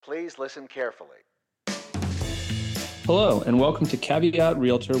Please listen carefully. Hello, and welcome to Caveat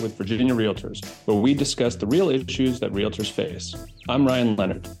Realtor with Virginia Realtors, where we discuss the real issues that realtors face. I'm Ryan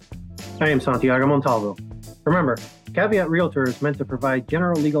Leonard. I am Santiago Montalvo. Remember, Caveat Realtor is meant to provide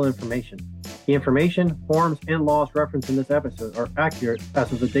general legal information. The information, forms, and laws referenced in this episode are accurate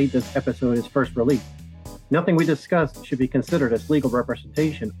as of the date this episode is first released. Nothing we discuss should be considered as legal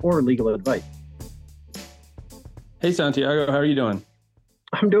representation or legal advice. Hey, Santiago, how are you doing?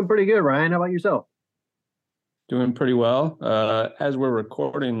 I'm doing pretty good, Ryan. How about yourself? Doing pretty well. As we're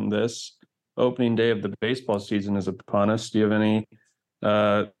recording this, opening day of the baseball season is upon us. Do you have any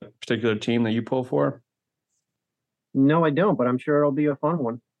particular team that you pull for? No, I don't, but I'm sure it'll be a fun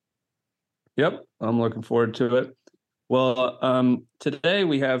one. Yep, I'm looking forward to it. Well, today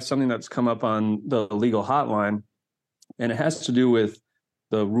we have something that's come up on the legal hotline, and it has to do with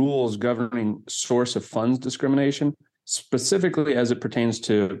the rules governing source of funds discrimination, specifically as it pertains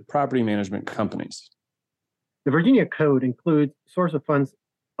to property management companies. The Virginia Code includes source of funds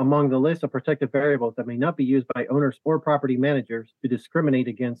among the list of protected variables that may not be used by owners or property managers to discriminate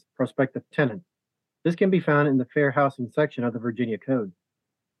against prospective tenants. This can be found in the Fair Housing section of the Virginia Code.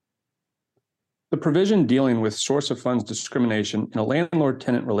 The provision dealing with source of funds discrimination in a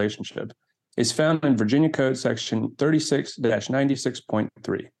landlord-tenant relationship is found in Virginia Code section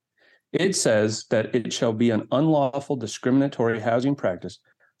 36-96.3. It says that it shall be an unlawful discriminatory housing practice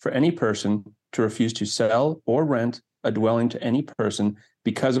for any person to refuse to sell or rent a dwelling to any person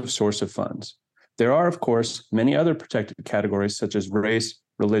because of source of funds. There are, of course, many other protected categories such as race,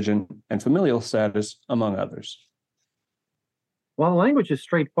 religion, and familial status, among others. While the language is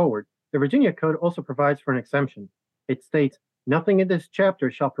straightforward, the Virginia Code also provides for an exemption. It states, "Nothing in this chapter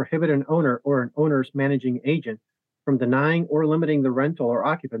shall prohibit an owner or an owner's managing agent from denying or limiting the rental or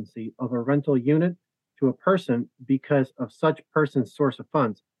occupancy of a rental unit to a person because of such person's source of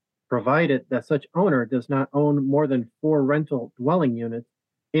funds, provided that such owner does not own more than 4 rental dwelling units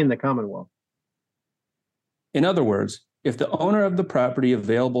in the Commonwealth." In other words, if the owner of the property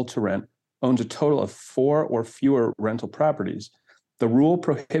available to rent owns a total of 4 or fewer rental properties, the rule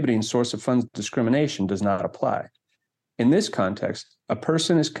prohibiting source of funds discrimination does not apply. In this context, a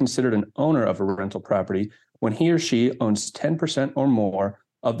person is considered an owner of a rental property when he or she owns 10% or more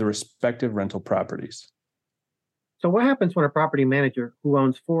of the respective rental properties. So what happens when a property manager who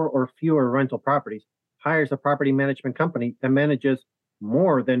owns 4 or fewer rental properties hires a property management company that manages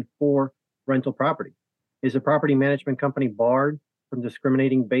more than 4 rental properties? Is the property management company barred from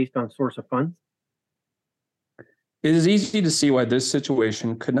discriminating based on source of funds? It is easy to see why this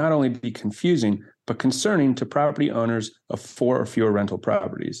situation could not only be confusing, but concerning to property owners of 4 or fewer rental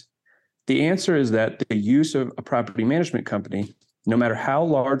properties. The answer is that the use of a property management company, no matter how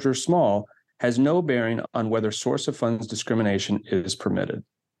large or small, has no bearing on whether source of funds discrimination is permitted.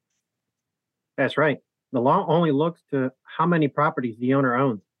 That's right. The law only looks to how many properties the owner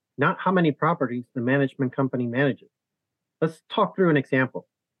owns, not how many properties the management company manages. Let's talk through an example.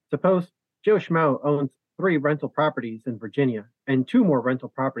 Suppose Joe Schmo owns 3 rental properties in Virginia and 2 more rental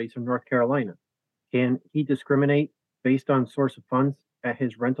properties in North Carolina. Can he discriminate based on source of funds at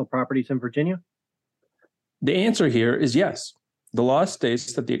his rental properties in Virginia? The answer here is yes. The law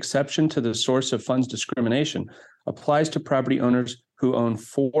states that the exception to the source of funds discrimination applies to property owners who own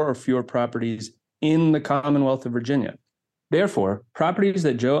 4 or fewer properties in the Commonwealth of Virginia. Therefore, properties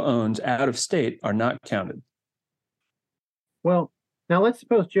that Joe owns out of state are not counted. Well, now let's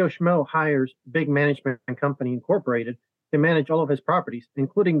suppose Joe Schmo hires Big Management Company Incorporated to manage all of his properties,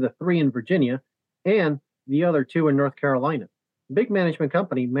 including the 3 in Virginia and the other 2 in North Carolina. Big Management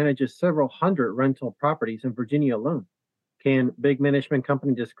Company manages several hundred rental properties in Virginia alone. Can Big Management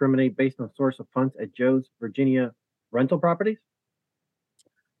Company discriminate based on source of funds at Joe's Virginia rental properties?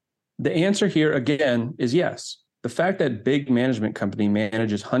 The answer here, again, is yes. The fact that Big Management Company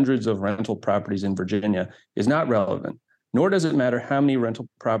manages hundreds of rental properties in Virginia is not relevant, nor does it matter how many rental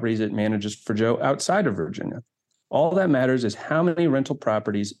properties it manages for Joe outside of Virginia. All that matters is how many rental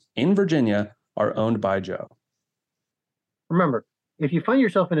properties in Virginia are owned by Joe. Remember, if you find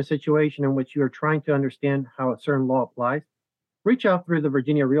yourself in a situation in which you are trying to understand how a certain law applies, reach out through the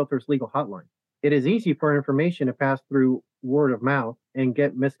Virginia Realtors Legal Hotline. It is easy for information to pass through word of mouth and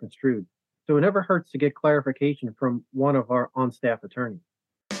get misconstrued, so it never hurts to get clarification from one of our on-staff attorneys.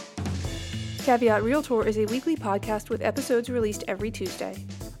 Caveat Realtor is a weekly podcast with episodes released every Tuesday.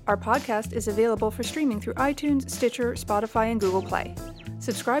 Our podcast is available for streaming through iTunes, Stitcher, Spotify, and Google Play.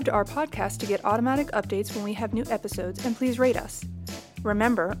 Subscribe to our podcast to get automatic updates when we have new episodes, and please rate us.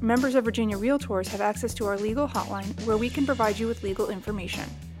 Remember, members of Virginia Realtors have access to our legal hotline where we can provide you with legal information.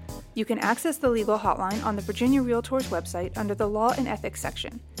 You can access the legal hotline on the Virginia Realtors website under the Law and Ethics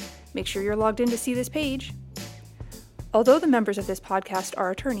section. Make sure you're logged in to see this page. Although the members of this podcast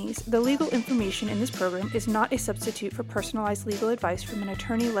are attorneys, the legal information in this program is not a substitute for personalized legal advice from an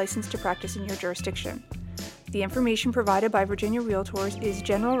attorney licensed to practice in your jurisdiction. The information provided by Virginia Realtors is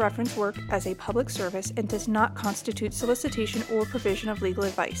general reference work as a public service and does not constitute solicitation or provision of legal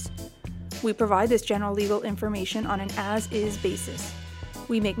advice. We provide this general legal information on an as-is basis.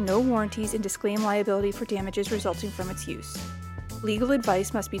 We make no warranties and disclaim liability for damages resulting from its use. Legal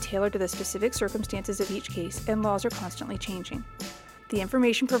advice must be tailored to the specific circumstances of each case, and laws are constantly changing. The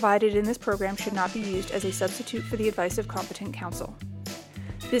information provided in this program should not be used as a substitute for the advice of competent counsel.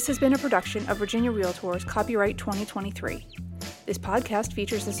 This has been a production of Virginia Realtors, copyright 2023. This podcast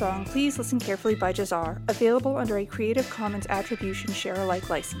features the song Please Listen Carefully by Jazar, available under a Creative Commons Attribution Share-alike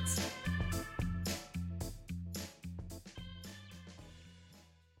license.